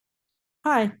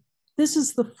Hi, this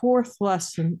is the fourth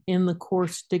lesson in the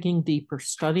course Digging Deeper,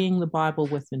 Studying the Bible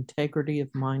with Integrity of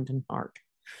Mind and Heart.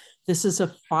 This is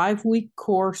a 5-week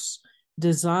course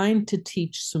designed to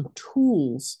teach some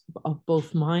tools of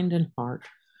both mind and heart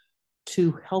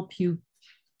to help you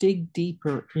dig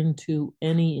deeper into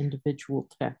any individual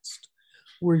text.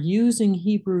 We're using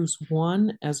Hebrews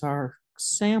 1 as our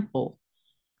sample,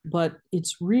 but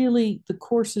the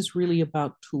course is really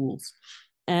about tools.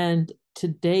 And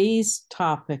today's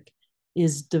topic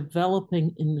is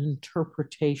developing an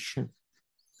interpretation.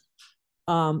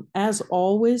 As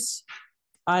always,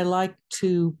 I like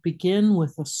to begin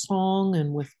with a song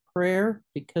and with prayer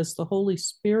because the Holy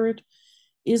Spirit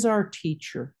is our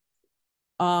teacher.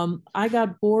 I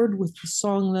got bored with the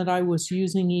song that I was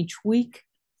using each week,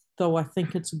 though I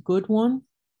think it's a good one,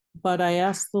 but I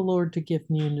asked the Lord to give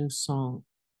me a new song.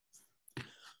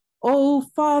 Oh,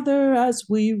 Father, as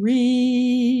we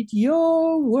read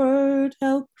your word,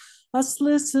 help us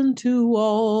listen to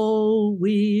all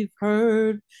we've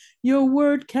heard. Your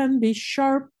word can be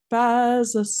sharp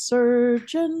as a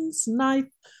surgeon's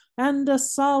knife and a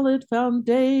solid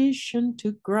foundation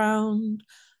to ground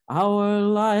our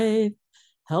life.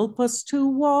 Help us to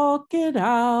walk it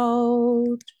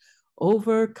out,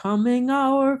 overcoming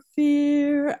our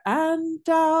fear and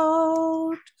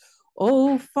doubt.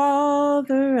 Oh,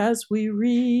 Father, as we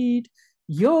read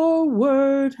your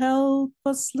word, help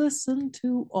us listen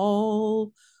to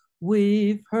all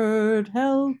we've heard.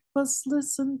 Help us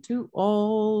listen to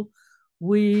all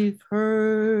we've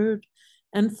heard.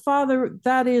 And Father,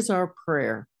 that is our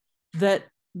prayer, that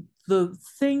the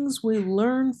things we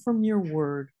learn from your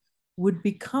word would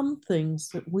become things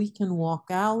that we can walk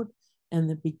out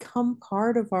and that become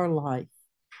part of our life.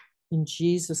 In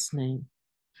Jesus' name.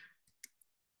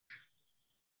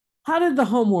 How did the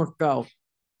homework go?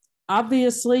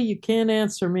 Obviously, you can't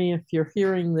answer me if you're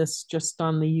hearing this just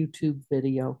on the YouTube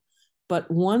video.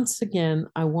 But once again,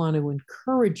 I want to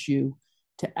encourage you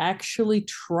to actually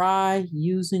try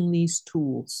using these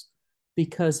tools,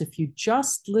 because if you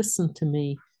just listen to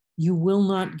me, you will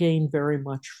not gain very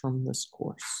much from this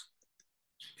course.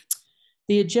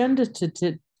 The agenda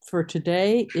for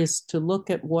today is to look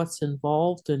at what's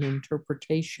involved in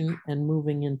interpretation and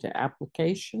moving into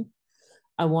application.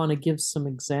 I want to give some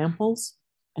examples,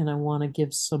 and I want to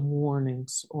give some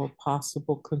warnings or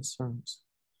possible concerns.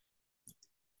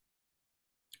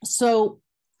 So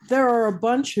there are a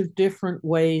bunch of different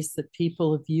ways that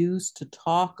people have used to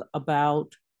talk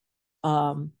about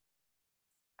how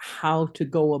to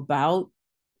go about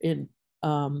in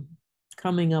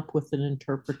coming up with an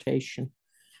interpretation.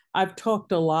 I've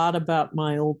talked a lot about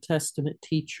my Old Testament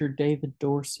teacher, David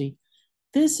Dorsey.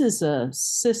 This is a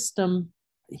system.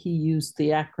 He used the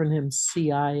acronym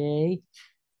CIA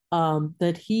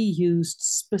that he used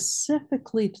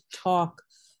specifically to talk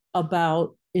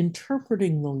about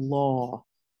interpreting the law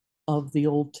of the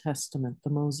Old Testament,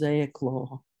 the Mosaic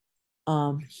law.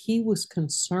 He was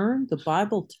concerned. The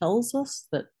Bible tells us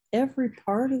that every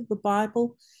part of the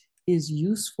Bible is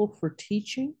useful for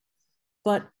teaching,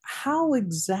 but how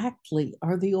exactly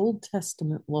are the Old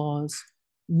Testament laws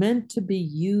meant to be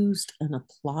used and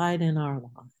applied in our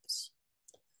lives?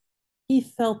 He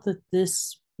felt that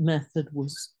this method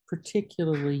was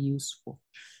particularly useful.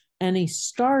 And he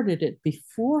started it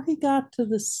before he got to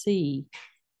the sea.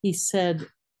 He said,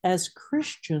 as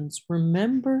Christians,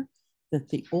 remember that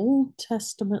the Old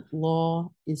Testament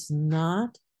law is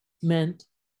not meant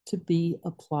to be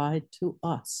applied to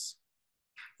us.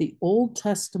 The Old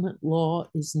Testament law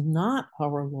is not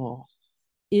our law.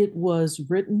 It was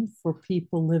written for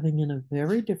people living in a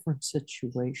very different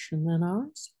situation than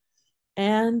ours.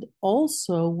 And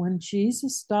also, when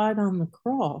Jesus died on the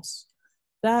cross,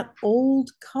 that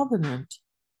old covenant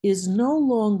is no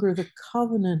longer the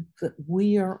covenant that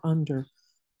we are under.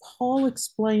 Paul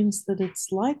explains that it's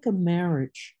like a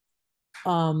marriage.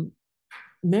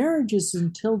 Marriage is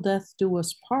until death do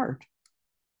us part.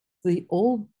 The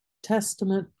Old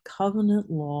Testament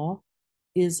covenant law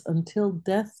is until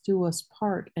death do us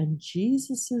part. And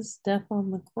Jesus's death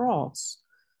on the cross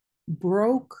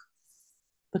broke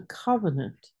the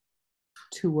covenant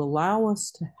to allow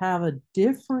us to have a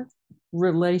different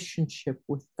relationship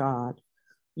with God.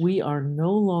 We are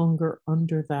no longer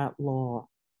under that law.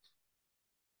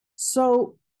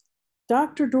 So,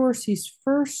 Dr. Dorsey's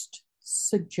first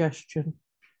suggestion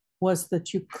was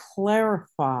that you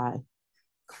clarify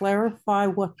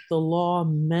what the law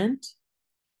meant,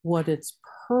 what its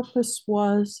purpose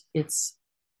was, its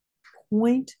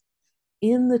point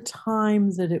in the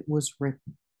time that it was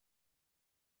written.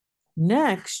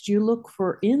 Next, you look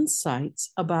for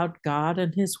insights about God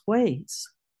and his ways.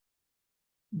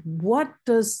 what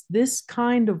does this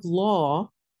kind of law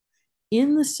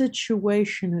in the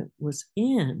situation it was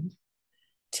in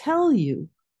tell you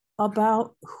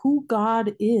about who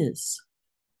God is?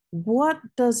 What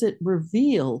does it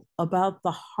reveal about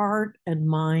the heart and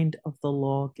mind of the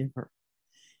lawgiver?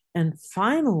 And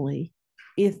finally,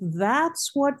 if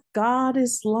that's what God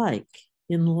is like,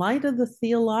 in light of the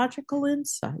theological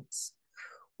insights,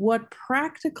 what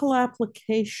practical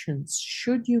applications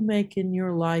should you make in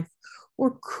your life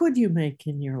or could you make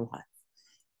in your life?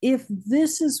 If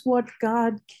this is what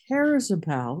God cares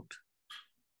about,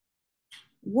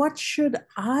 what should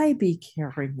I be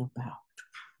caring about?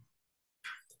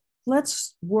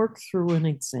 Let's work through an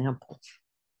example.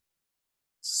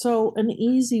 So, an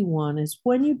easy one is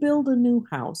when you build a new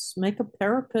house, make a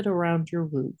parapet around your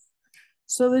roof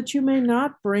so that you may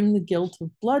not bring the guilt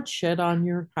of bloodshed on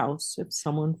your house if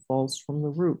someone falls from the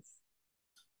roof.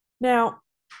 Now,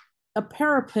 a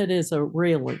parapet is a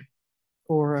railing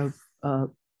or a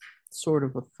sort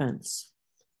of a fence.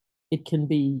 It can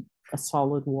be a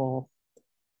solid wall.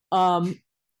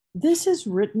 This is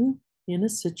written in a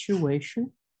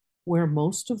situation where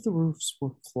most of the roofs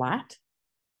were flat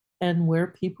and where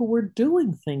people were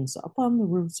doing things up on the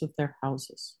roofs of their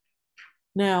houses.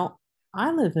 Now,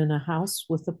 I live in a house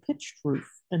with a pitched roof,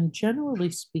 and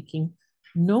generally speaking,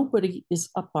 nobody is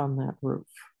up on that roof.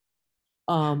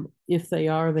 If they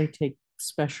are, they take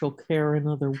special care in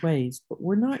other ways, but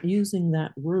we're not using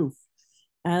that roof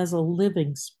as a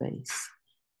living space.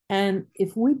 And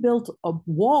if we built a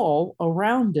wall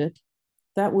around it,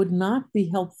 that would not be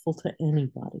helpful to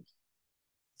anybody.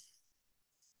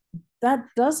 That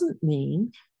doesn't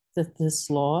mean that this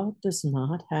law does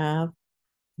not have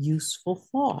useful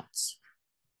thoughts.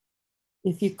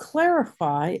 If you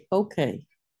clarify, okay,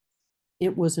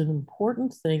 it was an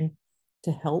important thing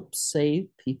to help save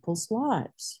people's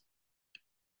lives.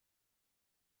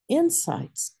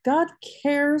 Insights. God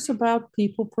cares about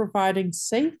people providing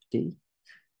safety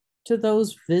to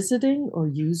those visiting or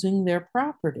using their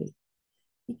property.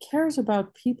 He cares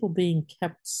about people being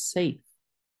kept safe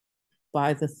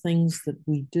by the things that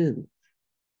we do.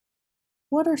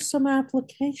 What are some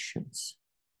applications?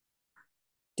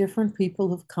 Different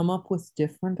people have come up with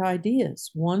different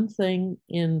ideas. One thing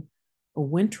in a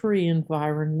wintry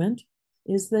environment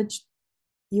is that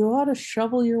you ought to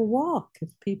shovel your walk if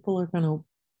people are going to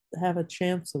have a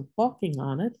chance of walking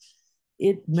on it.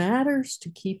 It matters to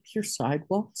keep your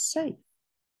sidewalks safe.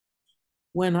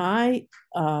 When I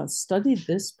studied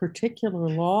this particular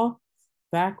law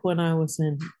back when I was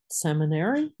in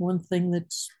seminary, one thing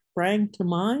that sprang to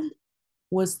mind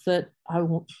was that I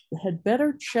had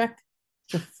better check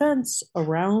the fence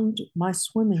around my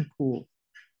swimming pool,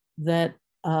 that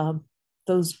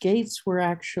those gates were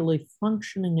actually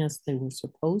functioning as they were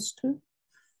supposed to,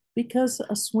 because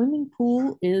a swimming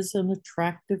pool is an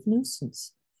attractive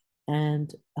nuisance.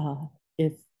 And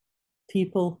if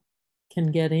people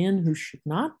can get in who should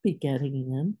not be getting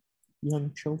in,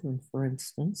 young children, for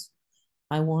instance,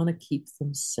 I want to keep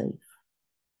them safe.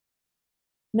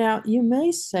 Now, you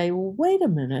may say, well, wait a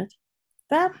minute,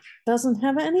 that doesn't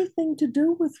have anything to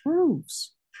do with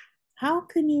roofs. How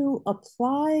can you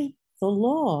apply the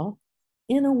law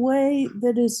in a way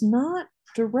that is not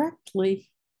directly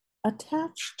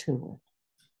attached to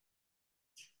it?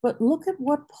 But look at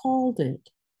what Paul did.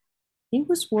 He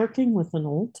was working with an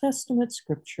Old Testament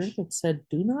scripture that said,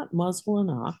 do not muzzle an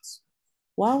ox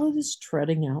while it is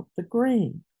treading out the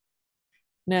grain.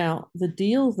 Now, the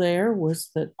deal there was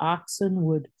that oxen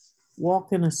would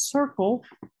walk in a circle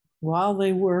while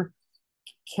they were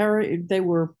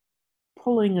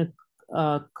pulling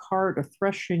a cart, a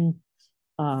threshing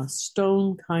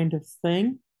stone kind of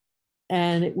thing,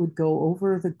 and it would go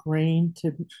over the grain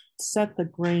to set the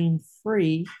grain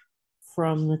free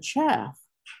from the chaff.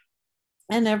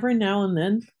 And every now and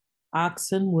then,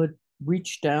 oxen would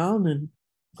reach down and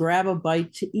grab a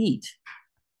bite to eat.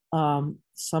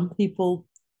 Some people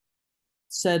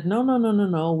said, no, no, no, no,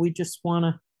 no, we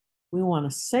want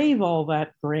to save all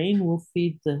that grain. We'll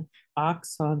feed the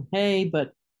ox on hay,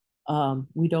 but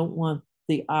we don't want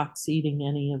the ox eating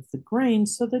any of the grain,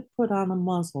 so they put on a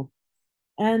muzzle.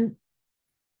 And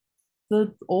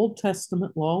the Old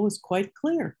Testament law was quite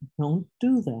clear. Don't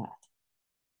do that.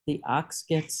 The ox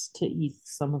gets to eat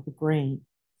some of the grain.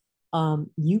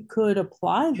 You could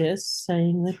apply this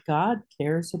saying that God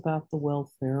cares about the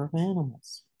welfare of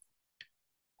animals.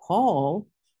 Paul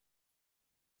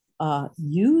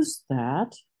used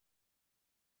that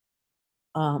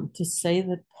to say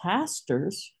that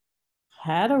pastors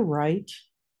had a right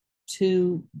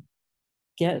to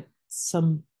get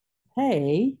some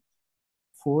pay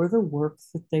for the work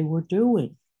that they were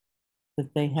doing.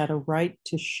 that they had a right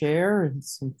to share in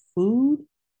some food,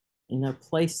 in a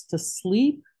place to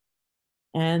sleep,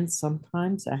 and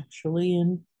sometimes actually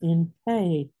in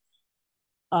pay.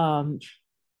 Um,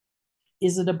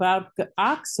 is it about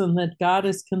oxen that God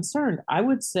is concerned? I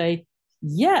would say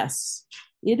yes,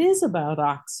 it is about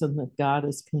oxen that God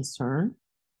is concerned,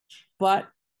 but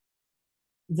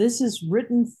this is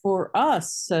written for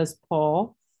us, says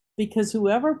Paul, because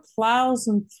whoever plows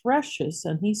and threshes,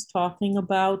 and he's talking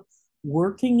about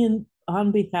working in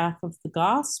on behalf of the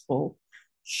gospel,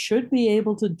 should be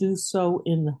able to do so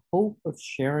in the hope of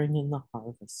sharing in the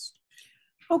harvest.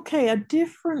 Okay, a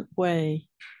different way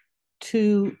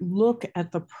to look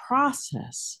at the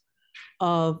process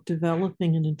of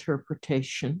developing an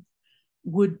interpretation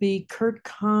would be Kurt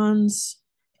Kahn's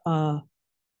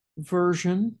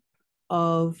version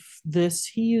of this.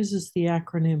 He uses the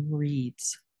acronym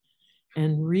READS,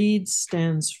 and READS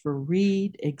stands for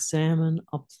read, examine,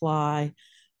 apply,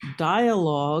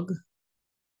 dialogue,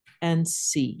 and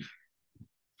see.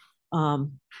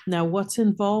 Now, what's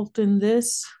involved in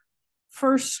this?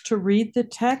 First, to read the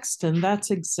text, and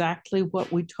that's exactly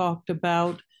what we talked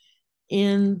about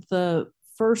in the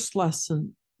first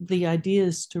lesson. The idea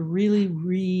is to really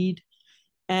read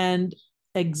and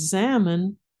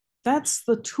examine. That's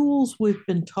the tools we've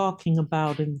been talking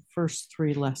about in the first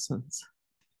 3 lessons.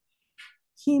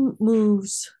 He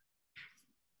moves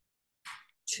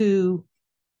to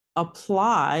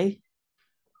apply.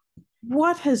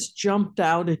 What has jumped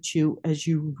out at you as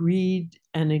you read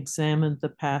and examine the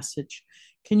passage?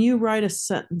 Can you write a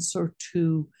sentence or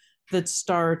two that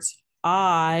starts,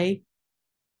 I,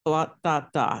 dot,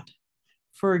 dot, dot?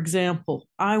 For example,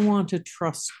 I want to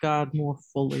trust God more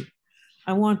fully.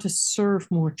 I want to serve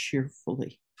more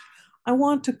cheerfully. I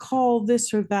want to call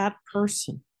this or that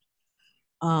person.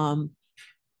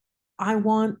 I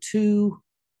want to,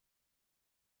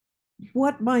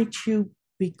 what might you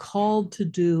be called to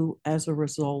do as a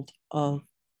result of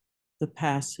the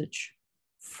passage?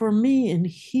 For me in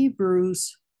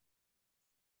Hebrews,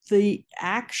 the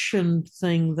action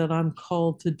thing that I'm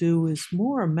called to do is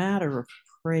more a matter of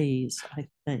praise, I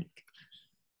think.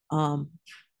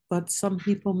 But some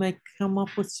people may come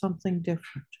up with something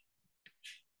different.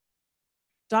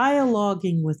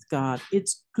 Dialoguing with God,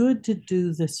 it's good to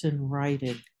do this in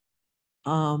writing.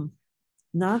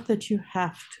 Not that you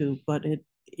have to, but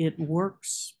it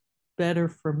works better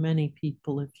for many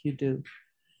people if you do.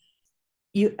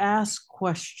 You ask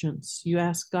questions, you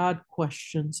ask God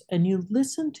questions, and you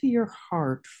listen to your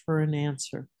heart for an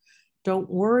answer. Don't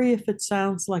worry if it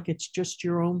sounds like it's just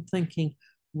your own thinking.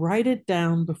 Write it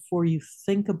down before you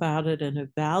think about it and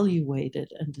evaluate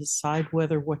it and decide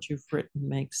whether what you've written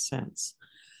makes sense.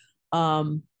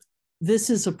 This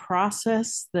is a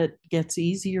process that gets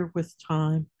easier with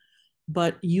time,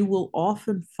 but you will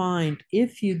often find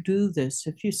if you do this,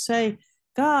 if you say,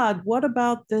 God, what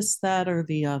about this, that, or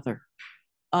the other?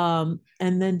 And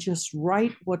then just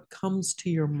write what comes to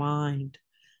your mind,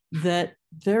 that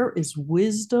there is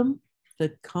wisdom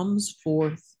that comes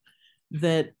forth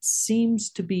that seems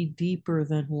to be deeper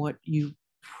than what you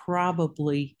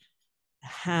probably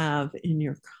have in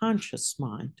your conscious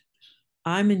mind.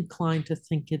 I'm inclined to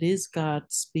think it is God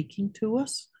speaking to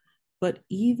us, but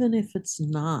even if it's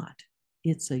not,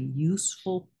 it's a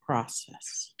useful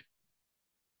process.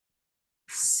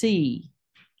 C,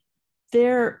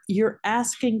 there you're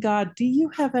asking God, do you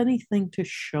have anything to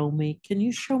show me? Can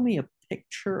you show me a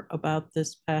picture about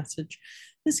this passage?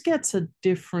 This gets a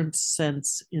different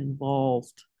sense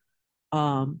involved.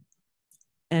 And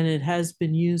it has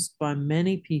been used by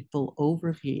many people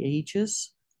over the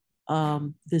ages.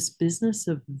 This business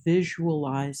of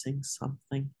visualizing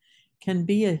something can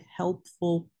be a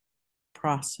helpful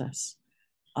process.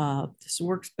 This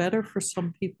works better for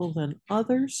some people than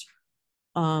others,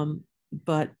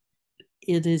 but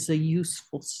it is a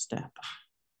useful step.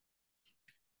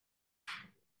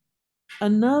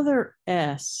 Another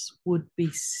S would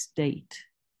be state.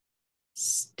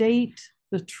 State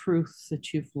the truth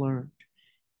that you've learned.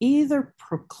 Either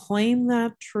proclaim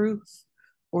that truth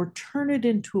or turn it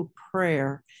into a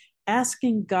prayer,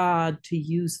 asking God to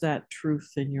use that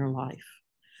truth in your life.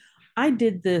 I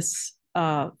did this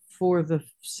for the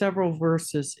several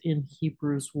verses in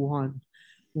Hebrews 1,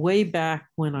 way back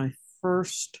when I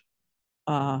first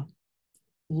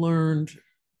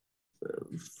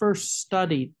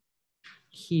studied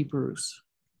Hebrews.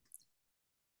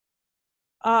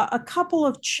 A couple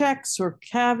of checks or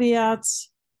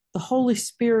caveats. The Holy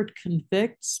Spirit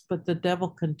convicts, but the devil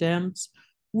condemns.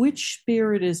 Which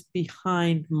spirit is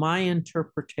behind my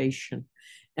interpretation?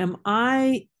 Am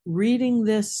I reading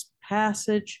this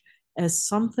passage as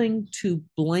something to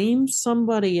blame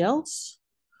somebody else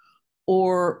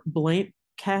or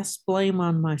cast blame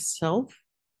on myself.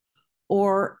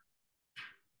 Or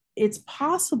it's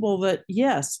possible that,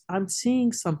 yes, I'm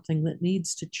seeing something that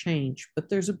needs to change, but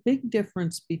there's a big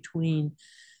difference between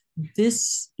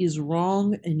this is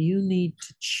wrong and you need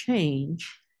to change,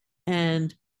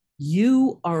 and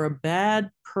you are a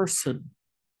bad person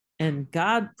and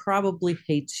God probably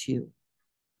hates you.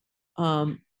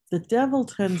 The devil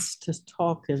tends to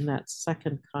talk in that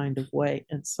second kind of way,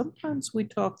 and sometimes we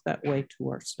talk that way to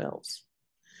ourselves.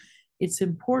 It's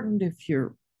important, if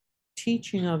you're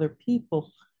teaching other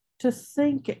people, to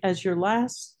think as your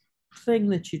last thing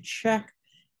that you check,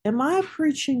 am I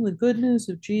preaching the good news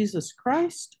of Jesus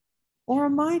Christ, or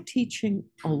am I teaching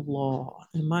a law?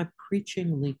 Am I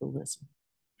preaching legalism?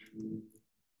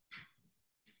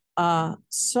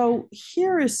 So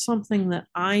here is something that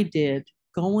I did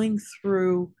going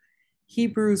through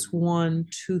Hebrews 1,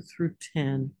 2 through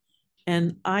 10.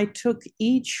 And I took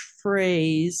each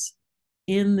phrase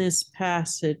in this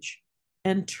passage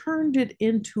and turned it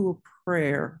into a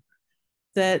prayer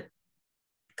that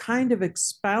kind of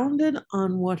expounded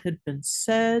on what had been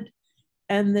said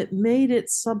and that made it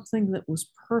something that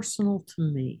was personal to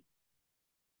me.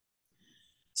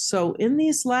 So in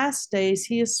these last days,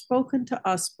 he has spoken to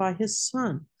us by his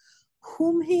Son,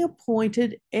 whom he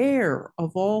appointed heir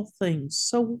of all things.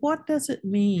 So what does it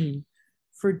mean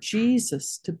for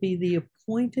Jesus to be the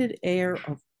appointed heir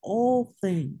of all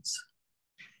things?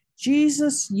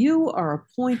 Jesus, you are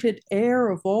appointed heir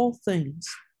of all things.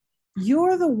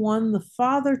 You're the one the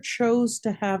Father chose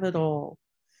to have it all.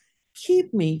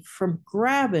 Keep me from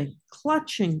grabbing,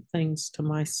 clutching things to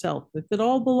myself. If it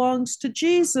all belongs to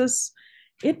Jesus,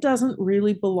 it doesn't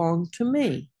really belong to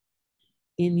me.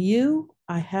 In you,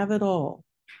 I have it all.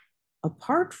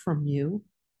 Apart from you,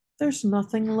 there's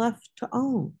nothing left to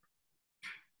own.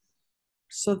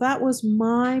 So that was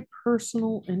my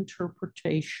personal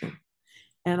interpretation,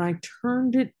 and I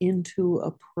turned it into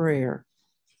a prayer.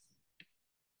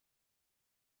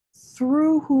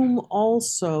 Through whom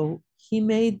also he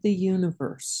made the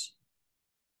universe.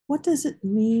 What does it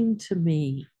mean to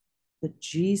me that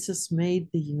Jesus made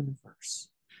the universe?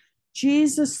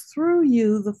 Jesus, through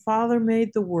you, the Father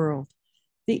made the world.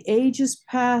 The ages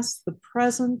past, the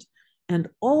present, and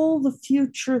all the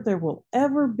future there will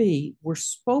ever be were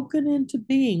spoken into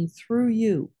being through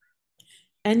you.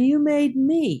 And you made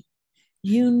me.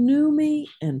 You knew me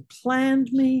and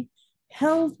planned me,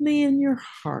 held me in your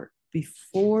heart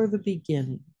before the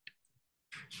beginning.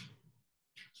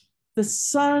 The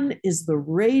Son is the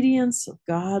radiance of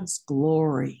God's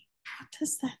glory. What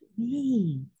does that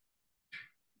mean?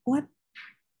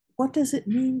 What does it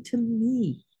mean to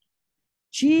me?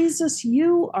 Jesus,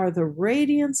 you are the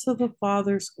radiance of the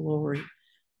Father's glory,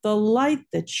 the light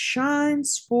that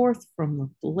shines forth from the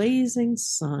blazing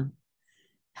sun.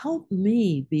 Help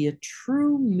me be a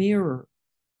true mirror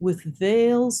with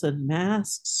veils and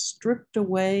masks stripped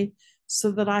away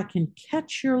so that I can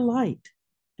catch your light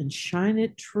and shine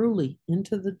it truly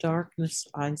into the darkness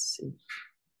I see.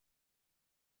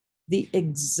 The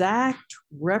exact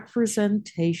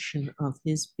representation of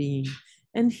his being.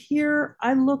 And here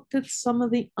I looked at some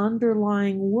of the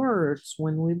underlying words.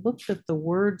 When we looked at the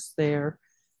words there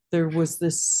was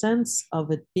this sense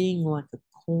of it being like a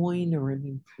coin or an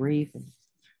engraving.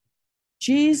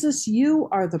 Jesus, you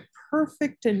are the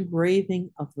perfect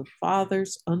engraving of the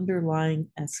Father's underlying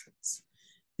essence,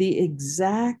 the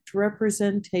exact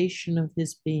representation of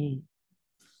his being.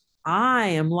 I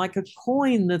am like a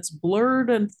coin that's blurred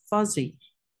and fuzzy.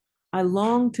 I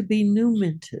long to be new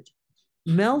minted.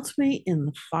 Melt me in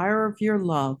the fire of your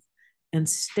love and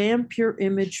stamp your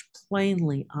image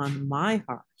plainly on my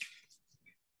heart.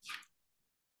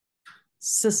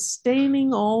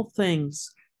 Sustaining all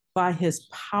things by his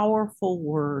powerful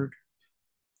word.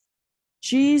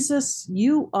 Jesus,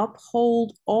 you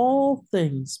uphold all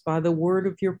things by the word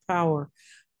of your power,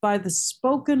 by the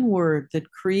spoken word that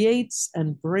creates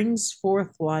and brings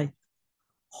forth life.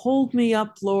 Hold me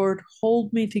up, Lord,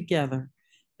 hold me together,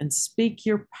 and speak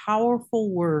your powerful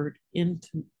word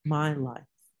into my life.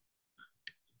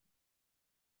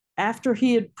 After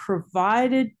he had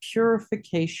provided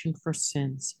purification for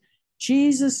sins,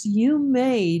 Jesus, you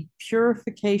made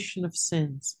purification of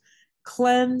sins,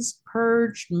 cleansed,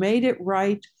 purged, made it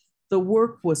right. The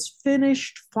work was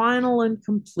finished, final, and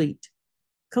complete.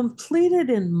 Completed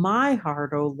in my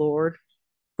heart, O Lord.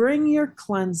 Bring your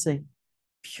cleansing.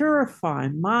 Purify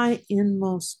my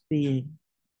inmost being.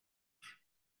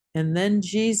 And then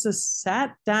Jesus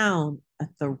sat down at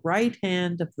the right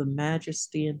hand of the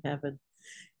Majesty in heaven.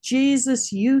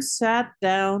 Jesus, you sat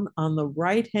down on the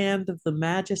right hand of the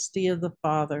majesty of the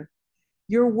Father.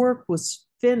 Your work was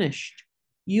finished.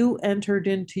 You entered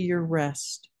into your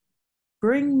rest.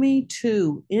 Bring me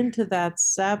too into that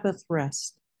Sabbath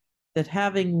rest, that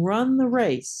having run the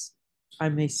race, I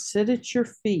may sit at your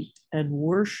feet and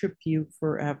worship you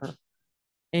forever.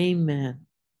 Amen.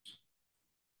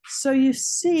 So you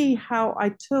see how I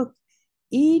took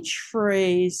each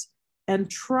phrase and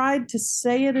tried to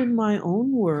say it in my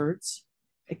own words,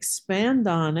 expand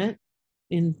on it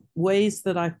in ways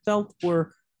that I felt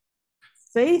were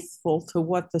faithful to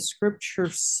what the scripture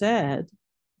said,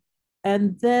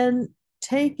 and then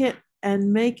take it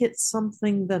and make it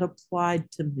something that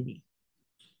applied to me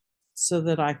so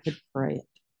that I could pray it.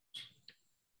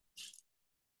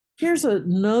 Here's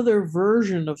another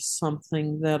version of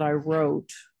something that I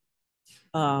wrote.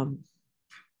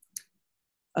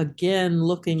 Again,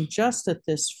 looking just at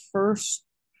this first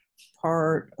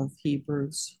part of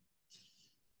Hebrews.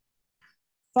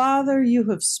 Father, you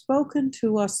have spoken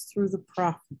to us through the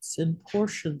prophets in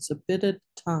portions a bit at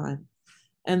a time,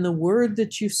 and the word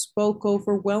that you spoke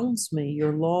overwhelms me.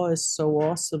 Your law is so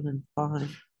awesome and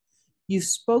fine. You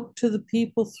spoke to the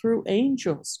people through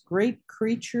angels, great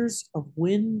creatures of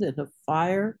wind and of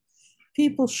fire.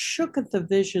 People shook at the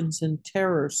visions in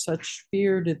terror, such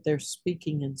fear did their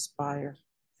speaking inspire.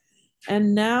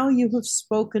 And now you have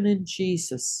spoken in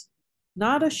Jesus,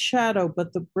 not a shadow,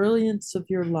 but the brilliance of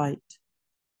your light.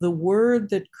 The word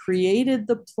that created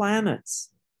the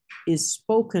planets is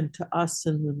spoken to us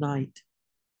in the night.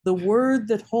 The word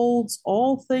that holds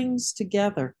all things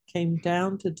together came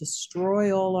down to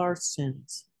destroy all our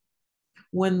sins.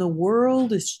 When the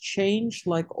world is changed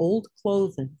like old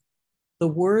clothing, the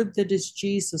word that is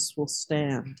Jesus will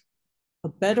stand. A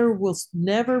better will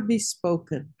never be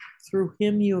spoken. Through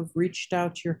him you have reached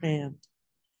out your hand.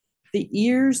 The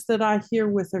ears that I hear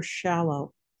with are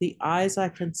shallow. The eyes I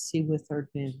can see with are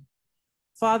dim.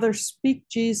 Father, speak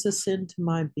Jesus into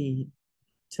my being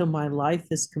till my life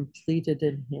is completed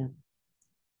in him.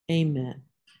 Amen.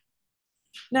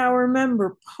 Now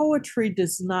remember, poetry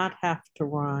does not have to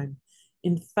rhyme.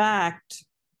 In fact,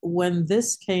 when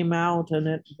this came out and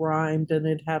it rhymed and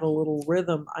it had a little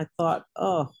rhythm, I thought,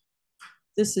 oh,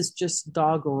 this is just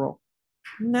doggerel.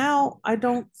 Now I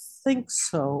don't think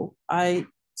so. I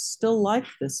still like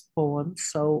this poem,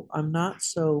 so I'm not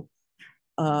so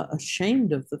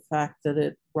ashamed of the fact that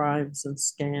it rhymes and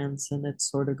scans and it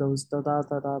sort of goes da da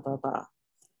da da da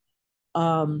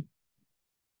da.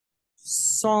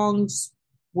 Songs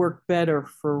work better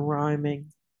for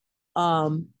rhyming,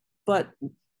 but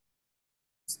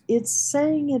it's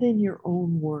saying it in your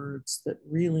own words that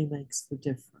really makes the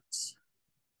difference.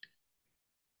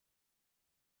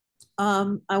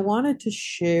 I wanted to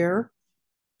share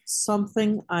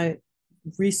something I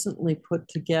recently put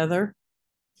together.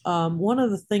 One of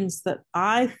the things that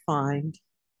I find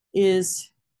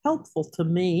is helpful to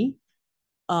me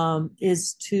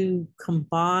is to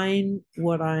combine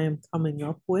what I am coming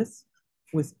up with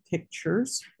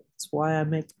pictures. That's why I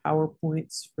make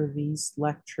PowerPoints for these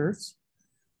lectures.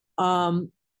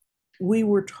 We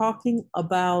were talking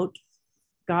about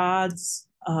God's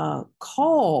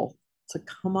call to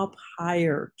come up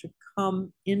higher, to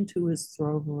come into his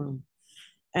throne room.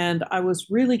 And I was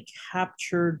really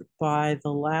captured by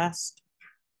the last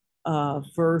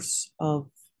verse of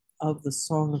the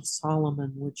Song of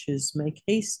Solomon, which is, make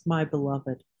haste, my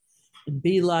beloved, and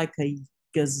be like a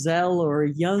gazelle or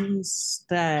a young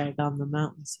stag on the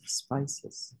mountains of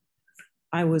spices.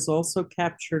 I was also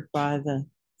captured by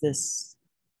this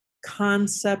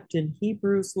concept in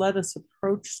Hebrews, let us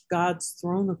approach God's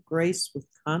throne of grace with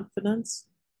confidence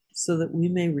so that we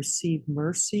may receive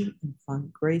mercy and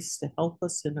find grace to help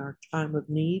us in our time of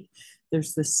need.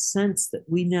 There's this sense that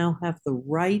we now have the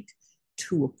right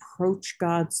to approach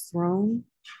God's throne,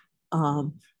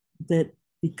 that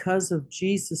because of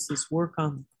Jesus's work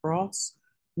on the cross,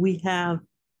 we have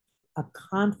a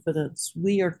confidence.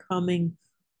 We are coming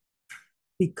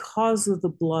because of the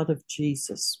blood of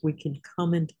Jesus. We can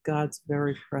come into God's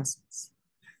very presence.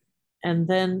 And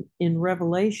then in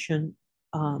Revelation,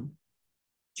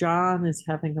 John is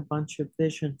having a bunch of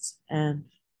visions, and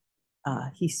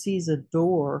he sees a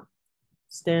door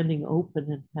standing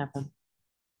open in heaven.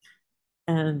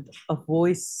 And a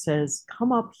voice says,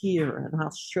 come up here and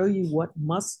I'll show you what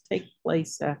must take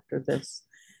place after this.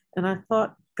 And I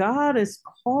thought, God is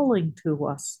calling to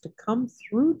us to come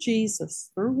through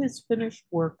Jesus, through his finished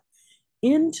work,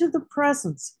 into the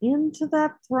presence, into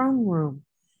that throne room.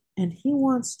 And he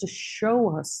wants to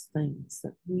show us things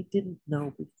that we didn't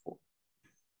know before.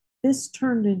 This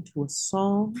turned into a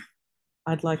song.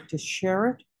 I'd like to share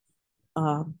it.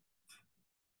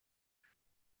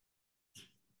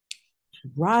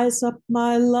 Rise up,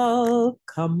 my love,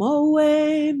 come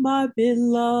away, my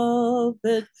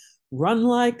beloved. Run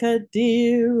like a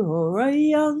deer or a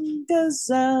young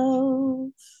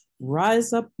gazelle.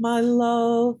 Rise up, my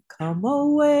love, come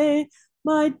away,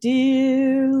 my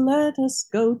dear. Let us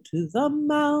go to the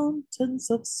mountains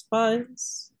of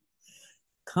spice.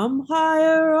 Come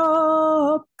higher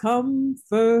up, come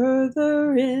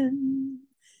further in,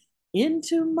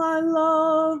 into my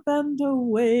love and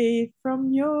away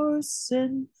from your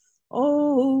sin.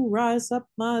 Oh, rise up,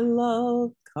 my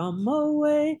love, come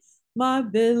away, my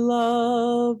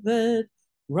beloved.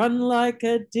 Run like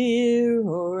a deer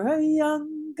or a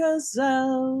young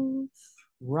gazelle.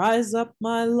 Rise up,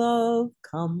 my love,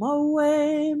 come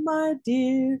away, my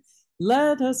dear.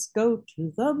 Let us go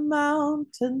to the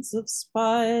mountains of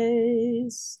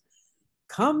spice.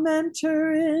 Come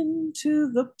enter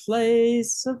into the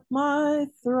place of my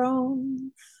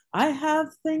throne. I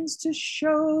have things to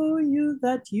show you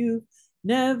that you've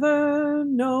never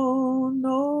known.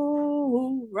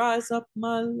 Oh, rise up,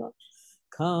 my love.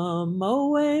 Come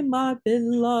away, my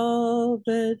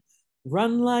beloved.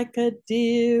 Run like a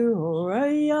deer or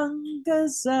a young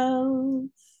gazelle.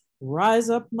 Rise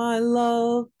up, my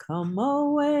love. Come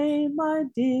away, my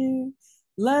dear.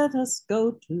 Let us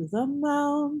go to the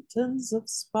mountains of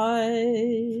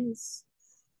spice.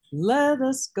 Let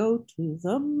us go to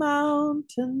the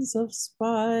mountains of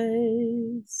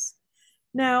spice.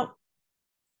 Now,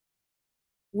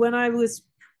 when I was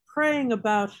praying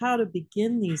about how to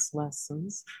begin these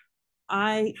lessons,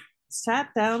 I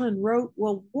sat down and wrote,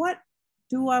 well, what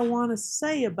do I want to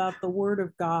say about the Word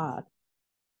of God?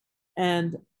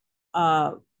 And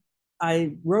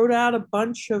I wrote out a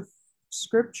bunch of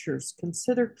scriptures.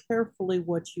 Consider carefully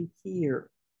what you hear.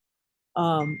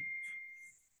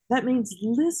 That means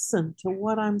listen to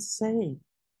what I'm saying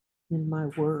in my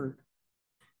word.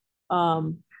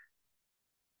 For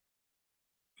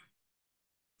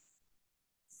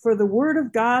the word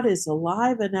of God is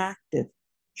alive and active,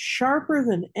 sharper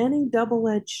than any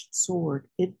double-edged sword.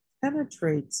 It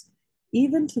penetrates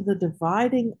even to the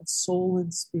dividing of soul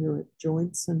and spirit,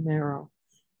 joints and marrow.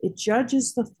 It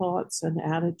judges the thoughts and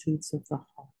attitudes of the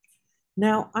heart.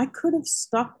 Now, I could have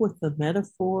stuck with the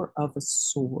metaphor of a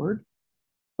sword,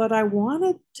 but I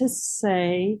wanted to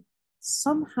say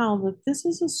somehow that this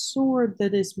is a sword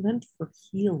that is meant for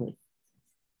healing.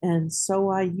 And so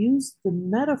I used the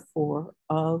metaphor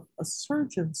of a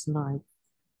surgeon's knife,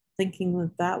 thinking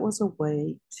that that was a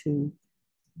way to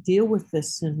deal with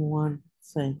this in one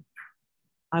thing.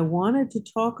 I wanted to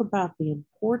talk about the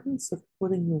importance of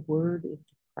putting the word into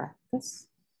practice.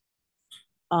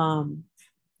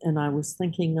 And I was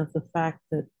thinking of the fact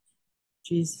that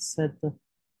Jesus said the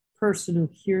person who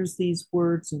hears these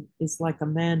words is like a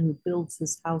man who builds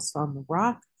his house on the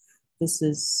rock. This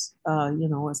is,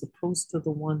 as opposed to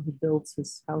the one who builds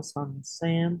his house on the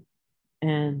sand.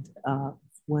 And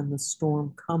when the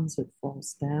storm comes, it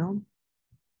falls down.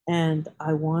 And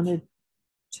I wanted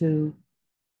to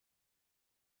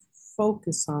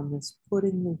focus on this,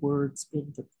 putting the words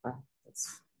into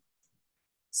practice.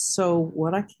 So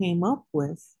what I came up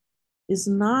with is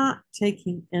not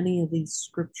taking any of these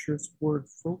scriptures word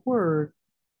for word,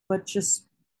 but just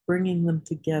bringing them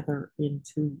together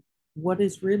into what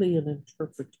is really an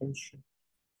interpretation.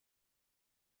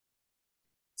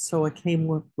 So I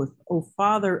came up with, oh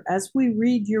Father, as we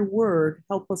read your word,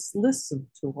 help us listen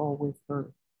to all we've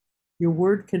heard. Your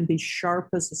word can be sharp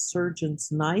as a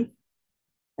surgeon's knife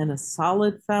and a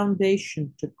solid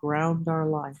foundation to ground our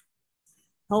life.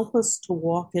 Help us to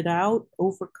walk it out,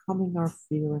 overcoming our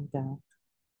fear and doubt.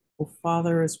 Oh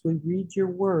Father, as we read your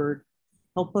word,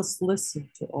 help us listen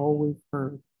to all we've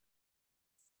heard.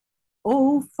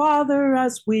 Oh Father,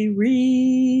 as we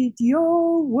read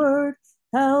your word,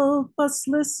 help us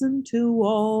listen to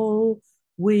all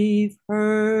we've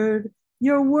heard.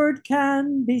 Your word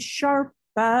can be sharp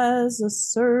as a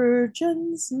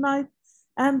surgeon's knife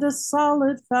and a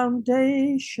solid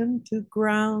foundation to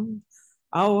ground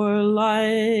our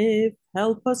life.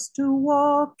 Help us to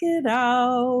walk it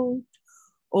out,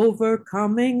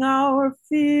 overcoming our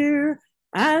fear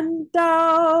and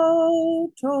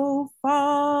doubt. Oh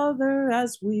Father,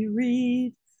 as we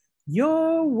read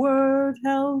your word,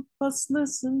 help us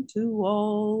listen to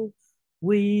all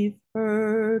we've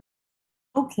heard.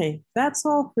 Okay, that's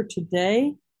all for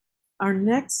today. Our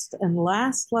next and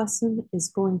last lesson is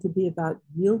going to be about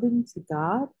yielding to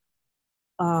God.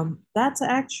 That's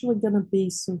actually going to be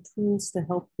some tools to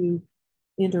help you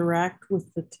interact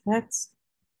with the text.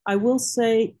 I will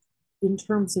say, in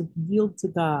terms of yield to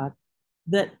God,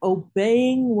 that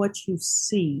obeying what you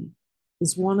see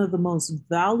is one of the most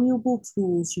valuable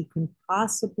tools you can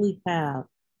possibly have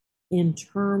in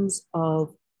terms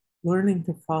of learning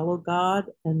to follow God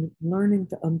and learning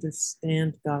to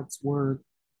understand God's word.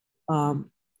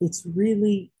 It's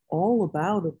really all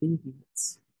about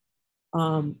obedience.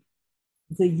 The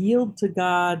yield to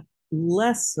God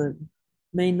lesson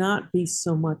may not be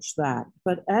so much that,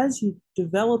 but as you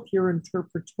develop your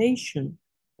interpretation,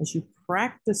 as you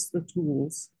practice the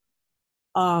tools,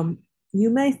 you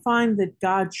may find that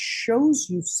God shows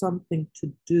you something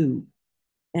to do.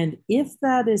 And if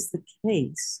that is the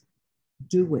case,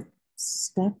 do it.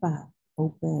 Step out,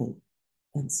 obey,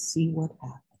 and see what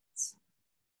happens.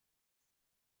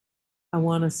 I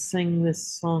want to sing this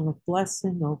song of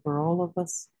blessing over all of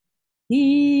us.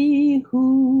 He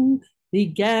who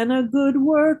began a good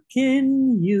work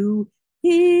in you,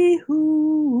 he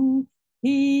who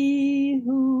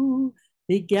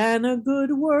began a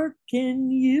good work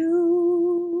in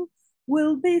you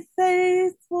will be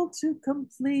faithful to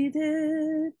complete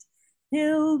it.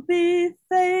 He'll be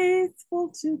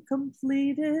faithful to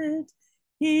complete it.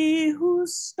 He who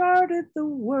started the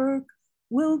work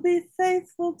will be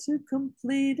faithful to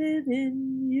complete it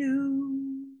in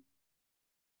you.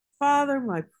 Father,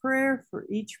 my prayer for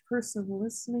each person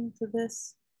listening to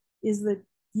this is that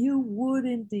you would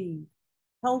indeed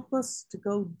help us to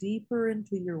go deeper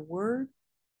into your word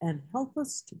and help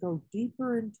us to go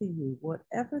deeper into you,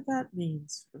 whatever that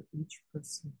means for each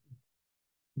person.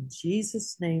 In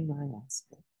Jesus' name I ask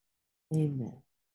it. Amen.